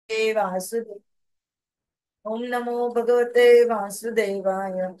वासुदेव ओम नमो भगवते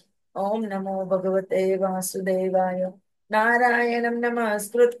वासुदेवाय। ओम नमो भगवते वासुदेवाय। नारायणं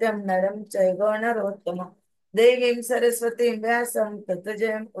नमस्कृत्यं नरं चैव नरोत्तमं देवीं सरस्वतीं व्यासं ततो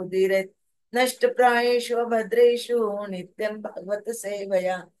जयम् उदीरयेत्। नष्टप्रायेषु भद्रेषु नित्यं भगवत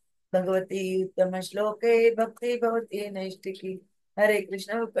सेवया भगवती उत्तम श्लोके भक्ति भवती नैष्टिकी। हरे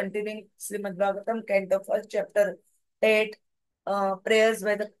Krishna. Continuing Srimad Bhagavatam, Canto First, Chapter 8, Prayers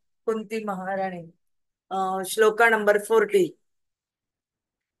by the Kunti Maharani. Shloka number 40.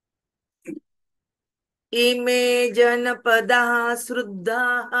 इमे जनपदाः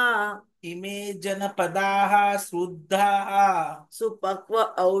श्रुद्धाः इमे जनपदाः श्रुद्धाः सुपक्व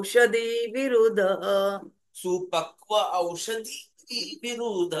औषधि विरुध सुपक्व औषधि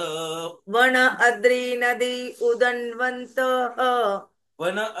विरुध वन अद्रि नदी उदन्वन्तः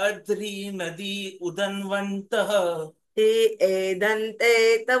वन अध्री नदी उदन्वन्तः हि एधन्ते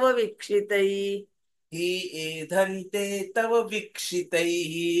तव वीक्षितैः हि एधन्ते तव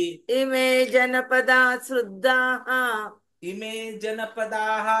वीक्षितैः। इमे जनपदा श्रुद्धाः इमे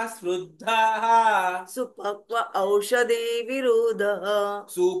जनपदाः श्रुद्धाः सुपक्व औषधि विरुध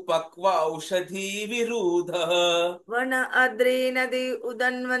सुपक्व औषधि विरुध वन अद्रि नदी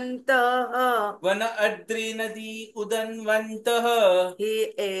उदन्वन्तः वन अद्री नदी उदन्वन्तः हि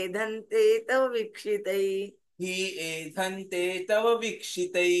एधन्ते तव वीक्षितैः हि एधन्ते तव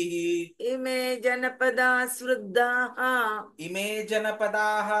वीक्षितैः। इमे जनपदा श्रुद्धाः इमे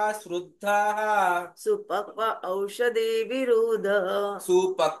जनपदाः श्रुद्धाः सुपक्व औषधि विरुध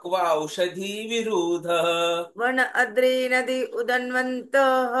सुपक्व औषधि विरुध वन अद्रि नदी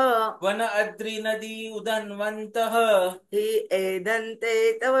उदन्वन्तः वन अद्री नदी उदन्वन्तः हि एधन्ते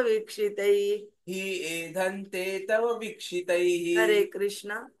तव वीक्षितैः। हि एधन्ते तव वीक्षितैः। हरे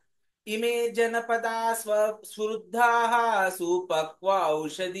कृष्ण। इमे जनपदा श्रुद्धाः सुपक्व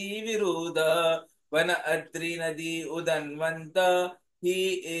औषधि विरुध वन अद्री नदी उदन्वन्त हि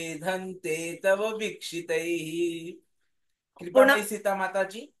एधन्ते तव वीक्षितैः। कृपा पुनः में सीता माता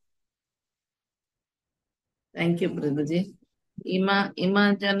जी। Thank you, Prabhuji. Ima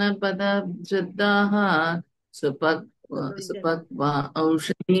janapada shraddhaha supakva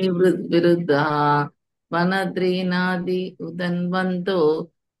aushadhi viruddha vanadri nadi udanvanto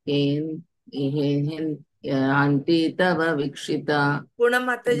anti tava vikshita. पुनः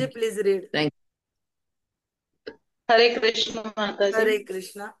माताजी प्लीज रीड। Thank हरे कृष्ण माताजी। हरे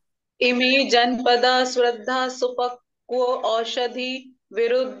कृष्ण। इमे जनपदा श्रद्धा सुपक्व औषधि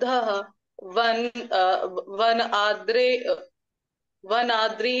विरुद्ध वन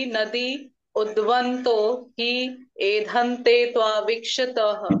वनाद्रि नदी उद्वन्तो हि एधन्ते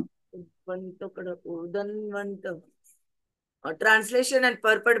त्वावीक्षतः। Translation and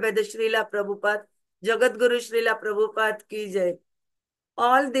purport by the Srila Prabhupada, Jagat Guru Srila Prabhupada ki jai.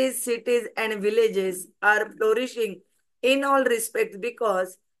 All these cities and villages are flourishing in all respects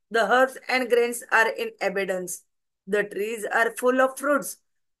because the herbs and grains are in abundance. The trees are full of fruits.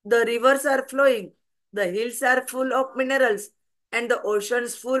 The rivers are flowing. The hills are full of minerals and the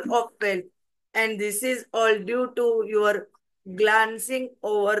oceans full of wealth. And this is all due to your glancing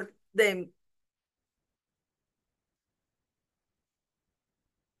over them.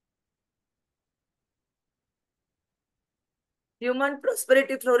 Human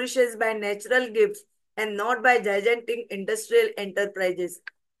prosperity flourishes by natural gifts and not by gigantic industrial enterprises.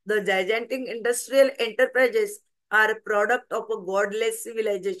 The gigantic industrial enterprises are a product of a godless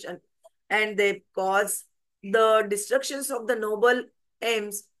civilization and they cause the destructions of the noble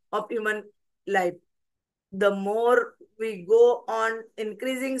aims of human life. The more we go on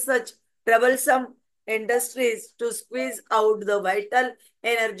increasing such troublesome industries to squeeze out the vital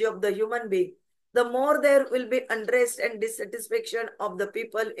energy of the human being, the more there will be unrest and dissatisfaction of the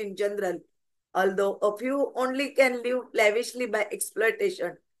people in general. Although a few only can live lavishly by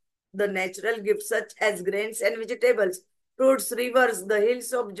exploitation, the natural gifts such as grains and vegetables, fruits, rivers, the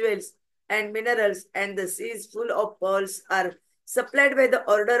hills of jewels and minerals, and the seas full of pearls are supplied by the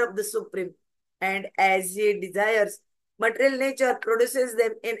order of the Supreme. And as he desires, material nature produces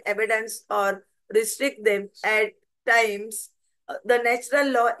them in abundance or restrict them at times. The natural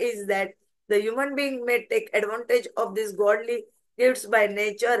law is that the human being may take advantage of these godly gifts by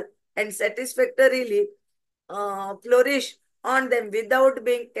nature and satisfactorily flourish on them without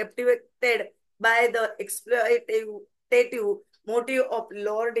being captivated by the exploitative motive of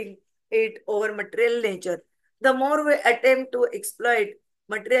lording it over material nature. The more we attempt to exploit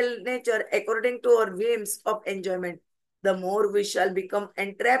material nature according to our whims of enjoyment, the more we shall become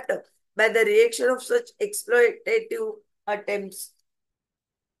entrapped by the reaction of such exploitative attempts.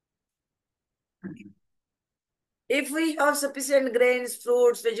 If we have sufficient grains,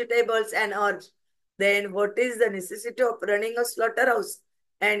 fruits, vegetables, and herbs, then what is the necessity of running a slaughterhouse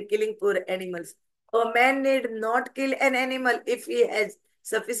and killing poor animals? A man need not kill an animal if he has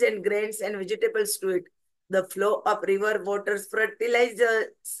sufficient grains and vegetables to eat. The flow of river waters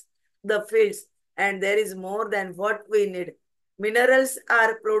fertilizes the fields, and there is more than what we need. Minerals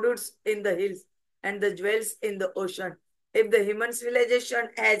are produced in the hills and the jewels in the ocean. If the human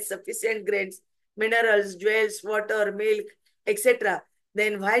civilization has sufficient grains, minerals, jewels, water, milk, etc.,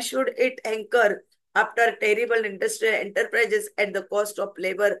 then why should it anchor after terrible industrial enterprises at the cost of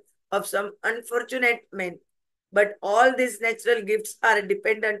labor of some unfortunate men? But all these natural gifts are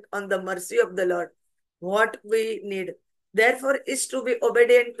dependent on the mercy of the Lord. What we need, therefore, is to be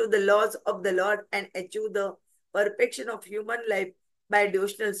obedient to the laws of the Lord and achieve the perfection of human life by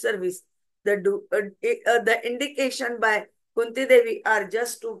devotional service. The indication by Kunti Devi are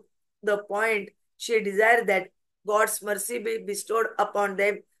just to the point. She desired that God's mercy be bestowed upon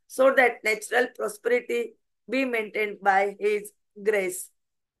them so that natural prosperity be maintained by His grace.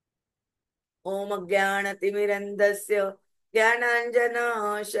 Om ज्ञानतिमिरन्धस्य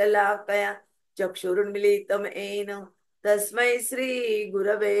ज्ञानाञ्जनशलाकया चक्षुरुन्मिलितं येन तस्मै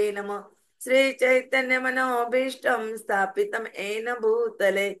श्रीगुरवे नमः. श्रीचैतन्यमनोभीष्टं स्थापितं येन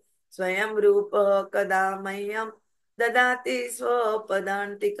भूतले स्वयं रूपः कदा मह्यं ददाति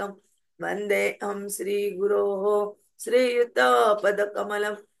स्वपदान्तिकं. वन्देऽहं श्रीगुरोः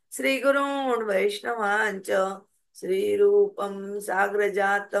श्रीयुतपदकमलं श्रीगुरून् वैष्णवाञ्च श्रीरूपं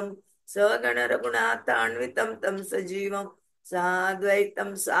साग्रजातं सगण रघुनाथान्वितं तं सजीवं साद्वैतं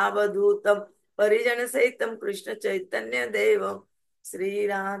सावधूतं परिजन सहितं कृष्ण चैतन्य देवं श्री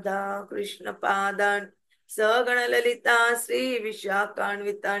राधा कृष्ण पादान् सगण ललिता श्री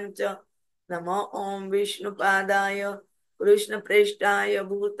विशाखान्वितांच नमो ओं विष्णुपादाय कृष्ण प्रेष्ठाय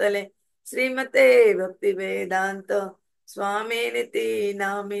भूतले श्रीमते भक्ति वेदांत स्वामी निति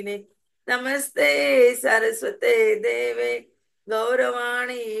नामिने नमस्ते सरस्वते देवे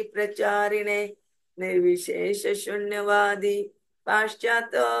गौरवाणी प्रचारिणे निर्विशेष शून्यवादी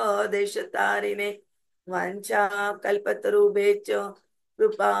पाश्चात्य देशतारिणे वाञ्छा कल्पतरुभ्यश्च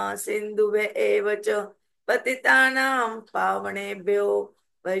कृपा सिन्धुभ्य एव च पतितानां पावनेभ्यो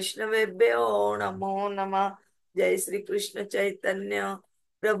वैष्णवेभ्यो नमो नमः. जय श्री कृष्ण चैतन्य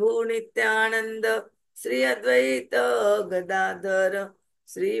प्रभु नित्यानंद श्री अद्वैत गदाधर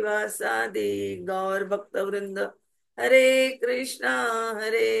श्रीवासादि गौर भक्त वृंद. हरे Krishna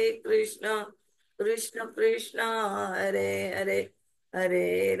Krishna Krishna Hare Hare Hare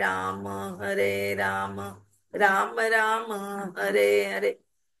Ram Ram Ram Hare Hare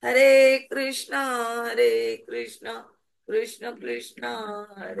Hare Krishna Krishna Krishna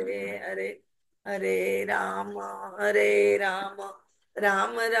Hare Hare Hare Ram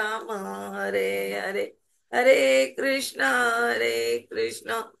Ram Ram Hare Hare Hare Krishna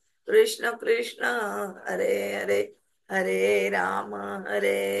Krishna Krishna Hare Hare Hare Ram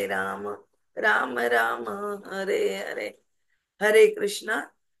Ram Ram Hare Hare. Hare Krishna.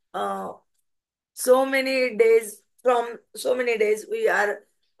 So many days we are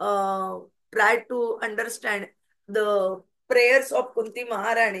try to understand the prayers of Kunti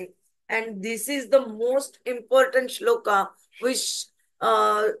Maharani, and this is the most important shloka which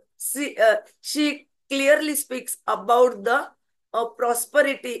she clearly speaks about the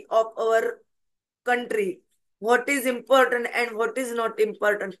prosperity of our country, what is important and what is not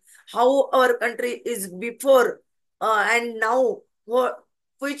important, how our country is before and now,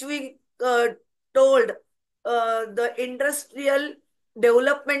 which we told the industrial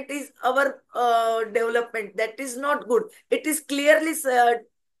development is our development. That is not good. It is clearly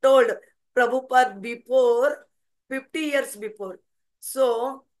told Prabhupada before 50 years before.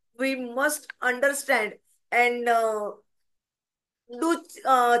 So we must understand and do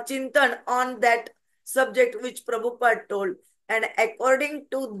chintan on that subject which Prabhupada told. And according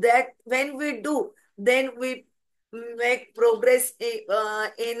to that, when we do, then we make progress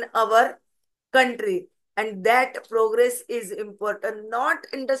in our country. And that progress is important. Not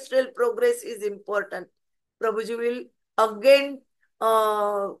industrial progress is important. Prabhuji will again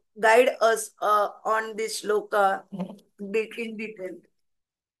guide us on this shloka in detail.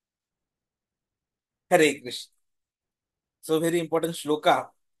 Hare Krishna. So very important shloka.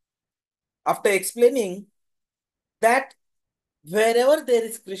 After explaining that wherever there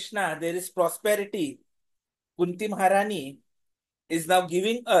is Krishna, there is prosperity, Kunti Maharani is now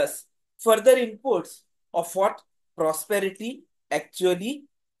giving us further inputs of what prosperity actually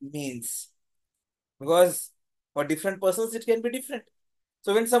means. Because for different persons, it can be different.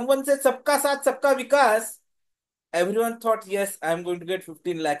 So when someone says Sabka Saath, Sabka Vikas, everyone thought, yes, I'm going to get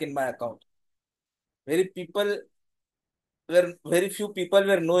 15 lakh in my account. Very where very few people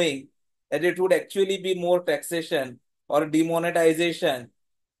were knowing that it would actually be more taxation or demonetization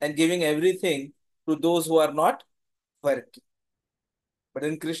and giving everything to those who are not working. But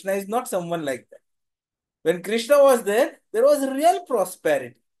then Krishna is not someone like that. When Krishna was there was real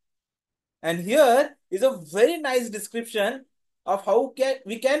prosperity. And here is a very nice description of how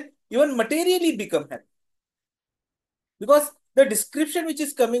we can even materially become happy. Because the description which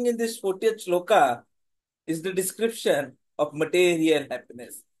is coming in this 40th shloka is the description of material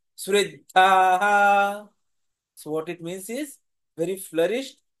happiness. svṛddhāḥ. So what it means is very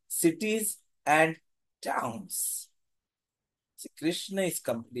flourished cities and towns. See, Krishna is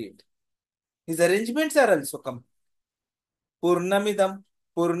complete. His arrangements are also complete. Pūrṇam idaṁ,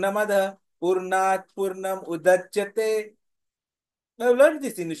 pūrṇam pūrṇāt, pūrṇam udacyate. I have learned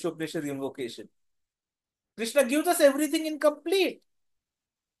this in Īśopaniṣad Invocation. Krishna gives us everything in complete.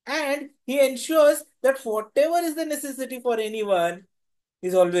 And he ensures that whatever is the necessity for anyone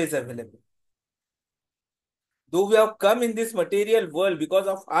is always available. Though we have come in this material world because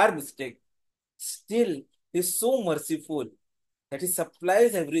of our mistake, still he is so merciful that he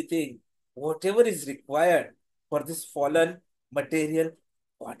supplies everything, whatever is required for this fallen material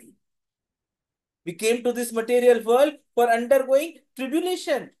body. We came to this material world for undergoing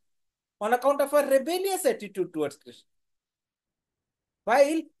tribulation on account of our rebellious attitude towards Krishna.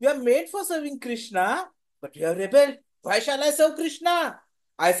 While we are made for serving Krishna, but we have rebelled. Why shall I serve Krishna?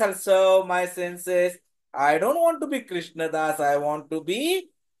 I shall serve my senses. I don't want to be Krishna Das. I want to be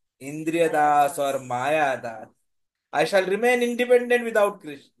Indriya Das or Māyā Das. I shall remain independent without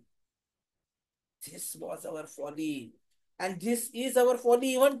Krishna. This was our folly. And this is our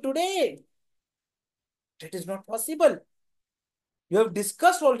folly even today. That is not possible. You have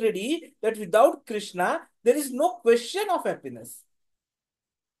discussed already that without Krishna, there is no question of happiness.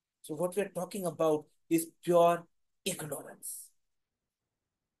 So what we are talking about is pure ignorance.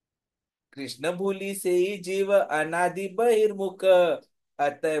 Krishna bhuli se jīva anādi-bahirmukha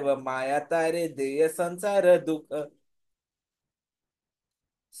ataeva māyā tāre deya saṁsāra-duḥkha.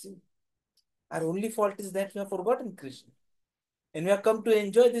 See, our only fault is that we have forgotten Krishna. And we have come to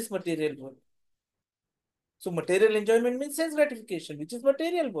enjoy this material world. So material enjoyment means sense gratification, which is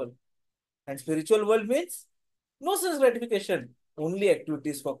material world. And spiritual world means no sense gratification, only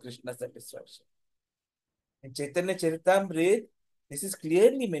activities for Krishna satisfaction. In Chaitanya Charitamrita, this is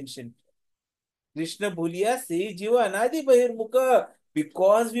clearly mentioned. Krishna bhuliya se jīva anādi-bahirmukha.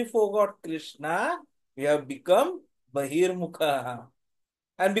 Because we forgot Krishna, we have become bahirmukha.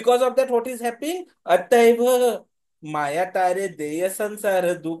 And because of that, what is happening? Ataeva māyā tāre deya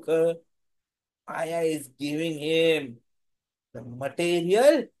saṁsāra-duḥkha. Māyā is giving him the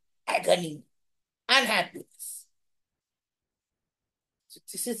material agony, unhappiness. So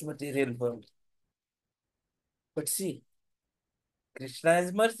this is material world. But see, Krishna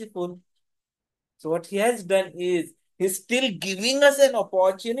is merciful. So what he has done is, he's still giving us an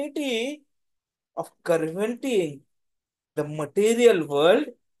opportunity of converting the material world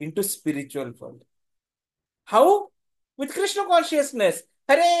into spiritual world. How? With Krishna consciousness.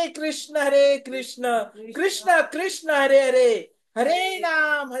 Hare Krishna, Krishna Krishna, Hare Hare, Hare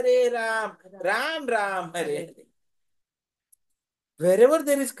Ram, Ram Ram, Hare Hare. Wherever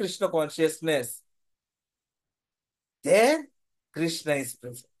there is Krishna consciousness, there Krishna is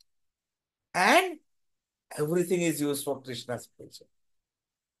present. And everything is used for Krishna's pleasure.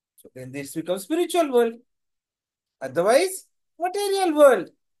 So then this becomes spiritual world. Otherwise, material world.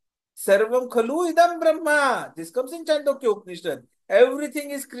 Sarvam khalu idaṁ Brahma. This comes in Chandogya Upanishad.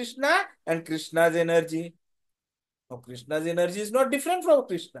 Everything is Krishna and Krishna's energy. Now, Krishna's energy is not different from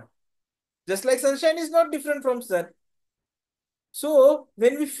Krishna. Just like sunshine is not different from sun. So,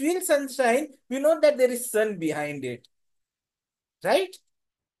 when we feel sunshine, we know that there is sun behind it. Right?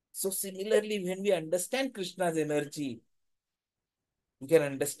 So, similarly, when we understand Krishna's energy, we can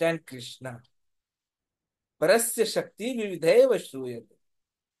understand Krishna. Parasya Shakti vividhaiva shruyate.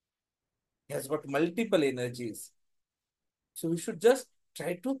 He has got multiple energies. So we should just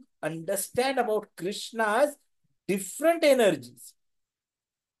try to understand about Krishna's different energies.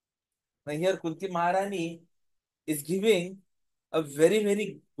 Now here Kunti Maharani is giving a very,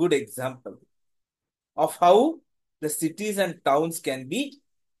 very good example of how the cities and towns can be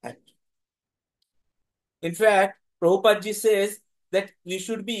happy. In fact, Prabhupada ji says that we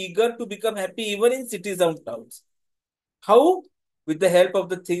should be eager to become happy even in cities and towns. How? With the help of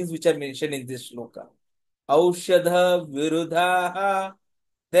the things which are mentioned in this shloka. Aushadha, Virudhaha,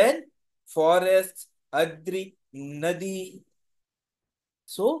 then forests, Adri, Nadi.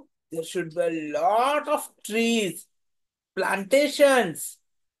 So there should be a lot of trees, plantations,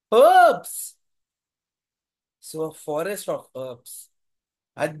 herbs. So a forest of herbs,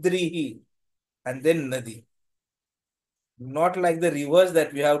 adrihi, and then nadi. Not like the rivers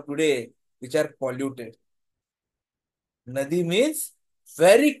that we have today, which are polluted. Nadi means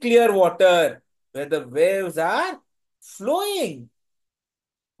very clear water, where the waves are flowing.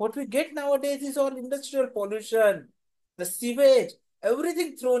 What we get nowadays is all industrial pollution, the sewage,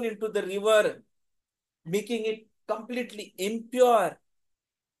 everything thrown into the river, making it completely impure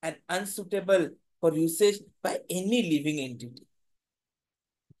and unsuitable for usage by any living entity.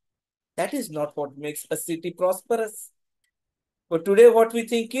 That is not what makes a city prosperous. But today, what we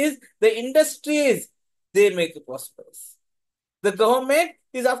think is the industries, they make it prosperous. The government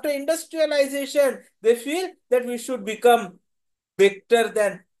is after industrialization. They feel that we should become better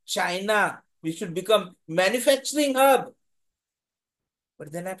than China. We should become manufacturing hub.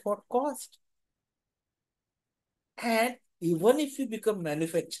 But then at what cost? And even if you become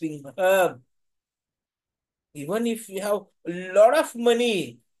manufacturing hub, even if you have a lot of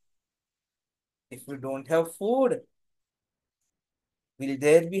money, if we don't have food, will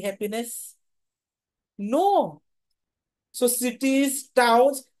there be happiness? No. So cities,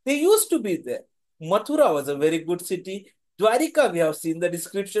 towns, they used to be there. Mathura was a very good city. Dwarika, we have seen the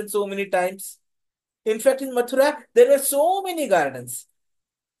description so many times. In fact, in Mathura, there were so many gardens.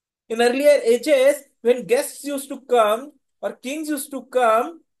 In earlier ages, when guests used to come or kings used to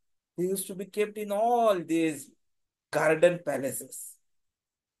come, they used to be kept in all these garden palaces.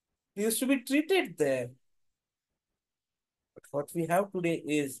 They used to be treated there. But what we have today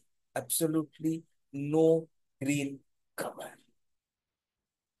is absolutely no green cover.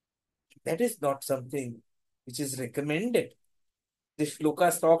 That is not something which is recommended. This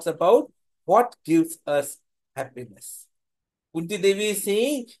shloka talks about what gives us happiness. Kunti Devi is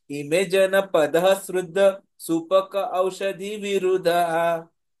saying, Ime jana padaha svṛddhāḥ supaka aushadhi virudha.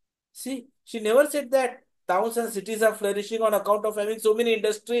 See, she never said that towns and cities are flourishing on account of having so many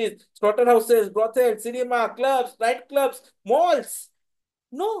industries, slaughterhouses, brothels, cinema, clubs, nightclubs, malls.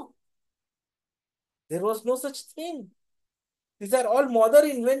 No, there was no such thing. These are all modern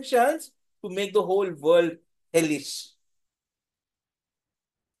inventions to make the whole world hellish.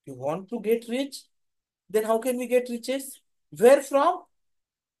 You want to get rich? Then how can we get riches? Where from?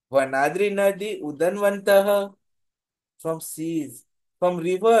 Vanadri nadi udanvantaha. From seas, from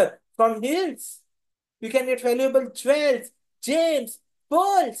river, from hills. We can get valuable jewels, gems,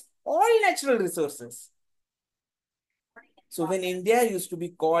 pearls, all natural resources. So when India used to be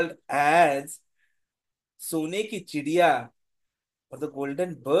called as Sone ki chidiya or the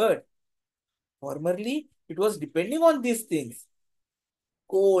golden bird, formerly it was depending on these things.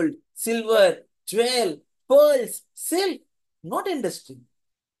 Gold, silver, jewel, pearls, silk, not industry.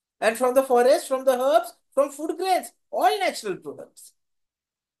 And from the forest, from the herbs, from food grains, all natural products.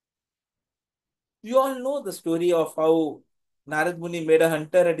 You all know the story of how Narad Muni made a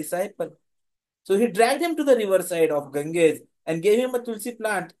hunter a disciple. So he dragged him to the riverside of Ganges and gave him a tulsi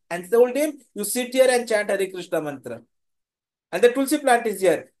plant and told him, you sit here and chant Hare Krishna mantra. And the tulsi plant is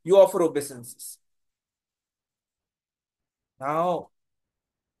here. You offer obeisances. Now,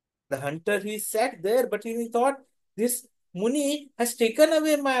 the hunter, he sat there, but he thought, this Muni has taken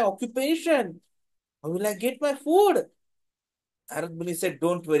away my occupation. How will I get my food? Narad Muni said,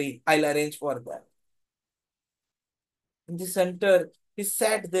 don't worry, I'll arrange for that. And this hunter, he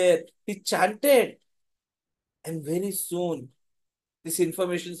sat there, he chanted, and very soon this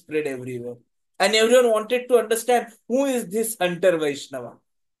information spread everywhere. And everyone wanted to understand who is this hunter Vaishnava.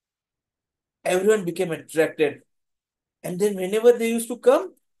 Everyone became attracted. And then whenever they used to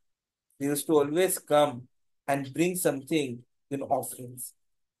come, they used to always come and bring something in offerings.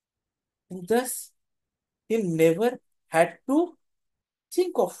 And thus, he never had to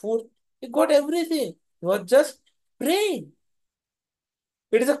think of food. He got everything. He was just praying.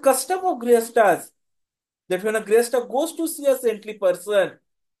 It is a custom of Grihasthas that when a Grihastha goes to see a saintly person,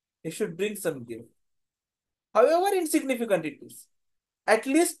 he should bring some gift. However insignificant it is. At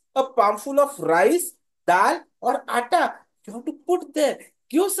least a palmful of rice, dal, or atta. You have to put there.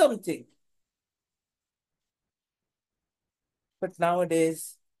 Give something. But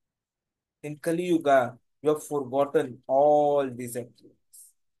nowadays, in Kali Yuga, you have forgotten all these activities.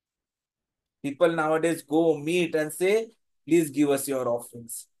 People nowadays go meet and say, please give us your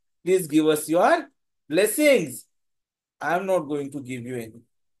offerings. Please give us your blessings. I am not going to give you any.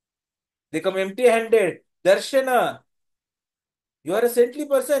 They come empty-handed. Darshana. You are a saintly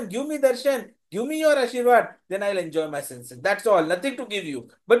person. Give me darshan. Give me your ashirwad. Then I'll enjoy my senses. That's all. Nothing to give you.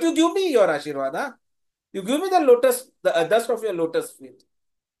 But you give me your ashirwad. Huh? You give me the lotus, the dust of your lotus feet.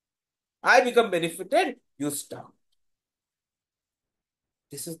 I become benefited. You stop.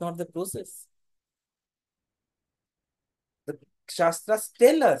 This is not the process. Shastras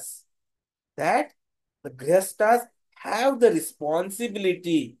tell us that the Grihasthas have the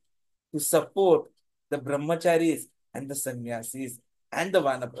responsibility to support the brahmacharis and the sannyasis and the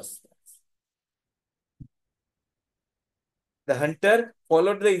vanaprasthas. The hunter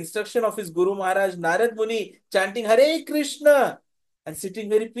followed the instruction of his Guru Maharaj Narad Muni, chanting Hare Krishna and sitting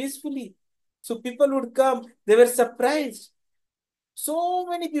very peacefully. So people would come, they were surprised. So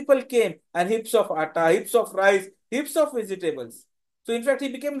many people came, and heaps of atta, heaps of rice, heaps of vegetables. So in fact, he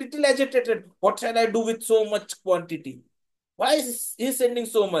became little agitated. What shall I do with so much quantity? Why is he sending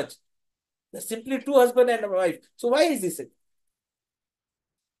so much? There's simply two husband and a wife. So why is he sending?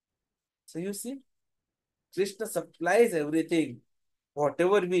 So you see, Krishna supplies everything.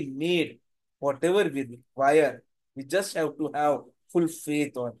 Whatever we need, whatever we require, we just have to have full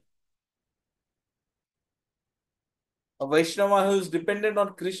faith on. A Vaishnava who is dependent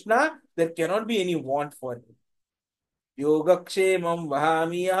on Krishna, there cannot be any want for him. Yogakshemam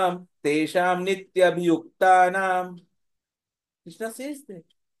vahamiyam tesham nityabhyuktanam. Krishna says that.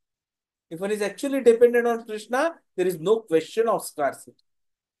 If one is actually dependent on Krishna, there is no question of scarcity.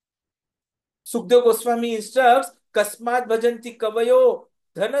 Sukdev Goswami instructs, Kasmat bhajanti kavayo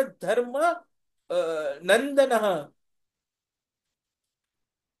dhana dharma nandanaha.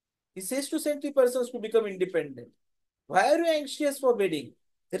 He says to 70 persons to become independent. Why are you anxious for wedding?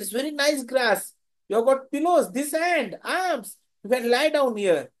 There is very nice grass. You have got pillows, this hand, arms. You can lie down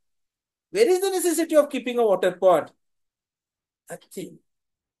here. Where is the necessity of keeping a water pot? Nothing.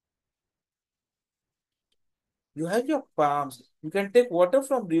 You have your palms. You can take water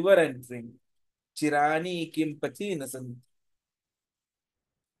from river and drink. Chirani kimpati nasan.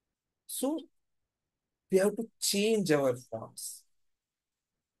 So, we have to change our forms.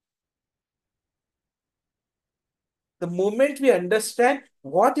 The moment we understand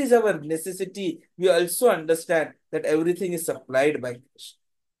what is our necessity, we also understand that everything is supplied by Krishna.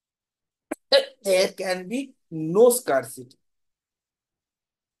 There can be no scarcity.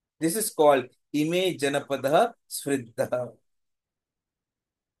 This is called ime janapada svṛddhāḥ.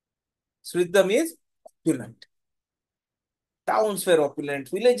 Svṛddha means opulent. Towns were opulent,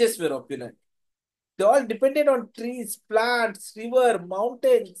 villages were opulent. They all depended on trees, plants, river,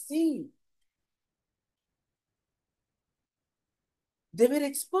 mountain, sea. They were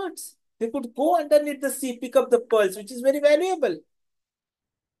experts. They could go underneath the sea, pick up the pearls, which is very valuable.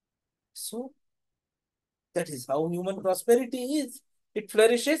 So, that is how human prosperity is. It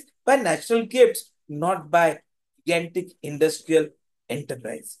flourishes by natural gifts, not by gigantic industrial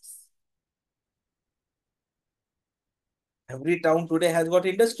enterprises. Every town today has got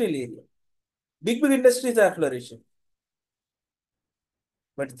industrial area. Big industries are flourishing.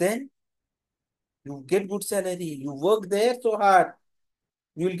 But then, you get good salary. You work there so hard.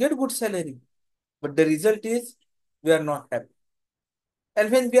 You will get good salary. But the result is, we are not happy. And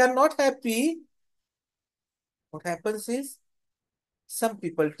when we are not happy, what happens is, some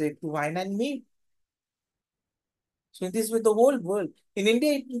people take to wine and meat. So it is with the whole world. In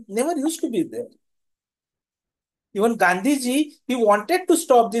India, it never used to be there. Even Gandhiji, he wanted to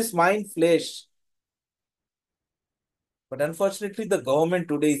stop this wine flesh. But unfortunately, the government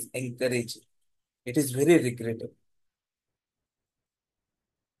today is encouraging. It is very regrettable.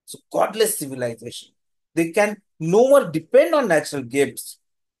 So godless civilization. They can no more depend on natural gifts.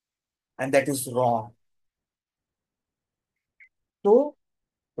 And that is wrong. So,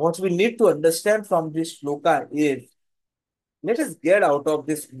 what we need to understand from this shloka is, let us get out of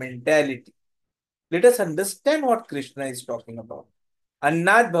this mentality. Let us understand what Krishna is talking about.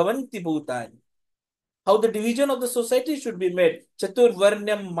 Anādi-bhavanti bhūtāni. How the division of the society should be made. Chatur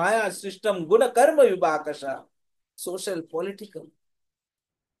varnyam māyā srishtam guna karma vibhākasha. Social, political.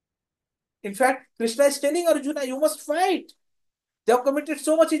 In fact, Krishna is telling Arjuna, you must fight. They have committed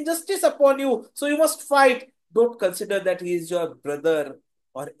so much injustice upon you, so you must fight. Don't consider that he is your brother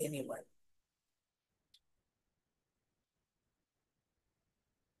or anyone.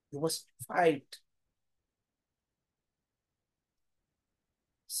 You must fight.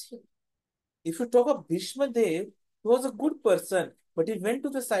 See, if you talk of Bhishma Dev, he was a good person, but he went to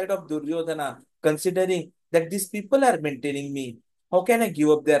the side of Duryodhana, considering that these people are maintaining me. How can I give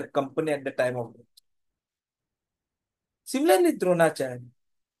up their company at the time of death? Similarly, Dronacharya.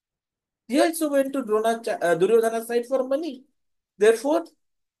 He also went to Duryodhana's side for money. Therefore,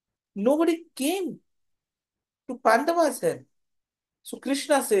 nobody came to Pandava's help. So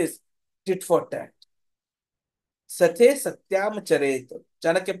Krishna says, tit for tat. Sathe satyam charet.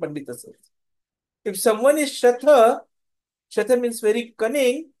 Chanakya Pandita says. If someone is Shatha, Shatha means very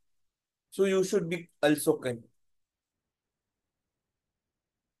cunning, so you should be also cunning.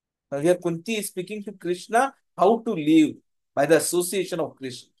 Now here Kunti is speaking to Krishna how to live. by the association of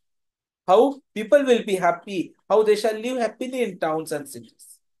Krishna. How people will be happy, how they shall live happily in towns and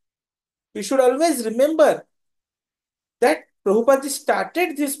cities. We should always remember that Prabhupada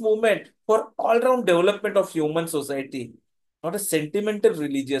started this movement for all-round development of human society, not a sentimental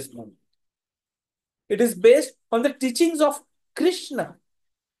religious movement. It is based on the teachings of Krishna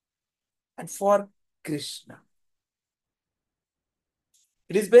and for Krishna.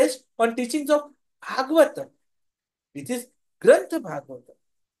 It is based on teachings of Bhagavatam, which is Grantha Bhagavatam,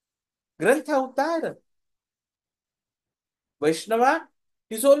 Grantha Tāre. Vaishnava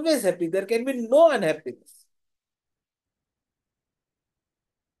is always happy. There can be no unhappiness.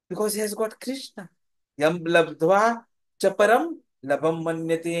 Because he has got Krishna. Yam labdhva chaparam labham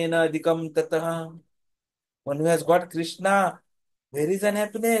manyatena adhikam tataha. One who has got Krishna, where is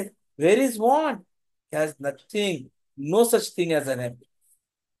unhappiness? Where is want? He has nothing. No such thing as unhappiness.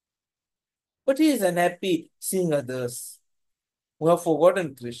 But he is unhappy seeing others who have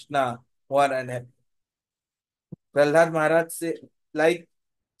forgotten Krishna, who are unhappy. Prahlad Maharaj say, like,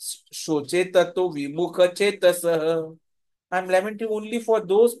 Shocetato vimukha chetasah. I am lamenting only for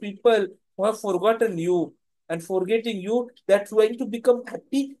those people who have forgotten you, and forgetting you, they are trying to become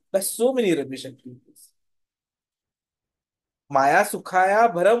happy by so many rubbish activities. Māyā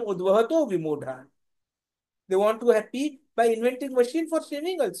sukhaya bharam udvahato vimudha. They want to be happy by inventing machine for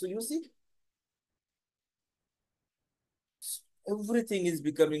shaving also, you see. Everything is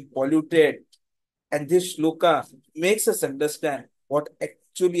becoming polluted. And this shloka makes us understand what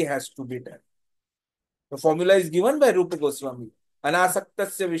actually has to be done. The formula is given by Rupa Goswami.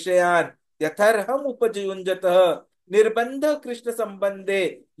 Anasaktasya vishayan yatharham upajayunjatah nirbandha Krishna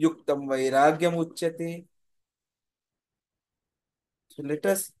sambandhe yuktam vairagyam uchyate. So let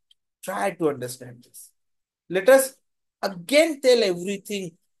us try to understand this. Let us again tell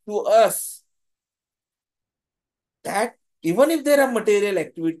everything to us that even if there are material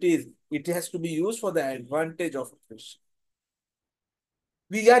activities, it has to be used for the advantage of Krishna.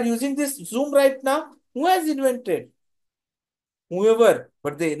 We are using this Zoom right now. Who has invented? Whoever,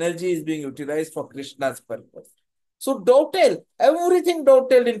 but the energy is being utilized for Krishna's purpose. So dovetail, everything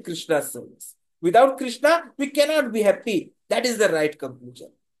dovetailed in Krishna's service. Without Krishna, we cannot be happy. That is the right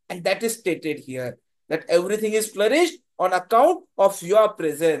conclusion. And that is stated here, that everything is flourished on account of your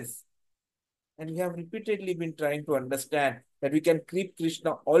presence. And we have repeatedly been trying to understand that we can keep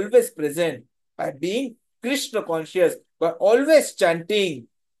Krishna always present by being Krishna conscious, by always chanting.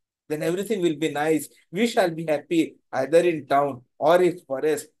 Then everything will be nice. We shall be happy either in town or in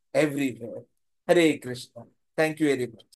forest, everywhere. Hare Krishna. Thank you very much.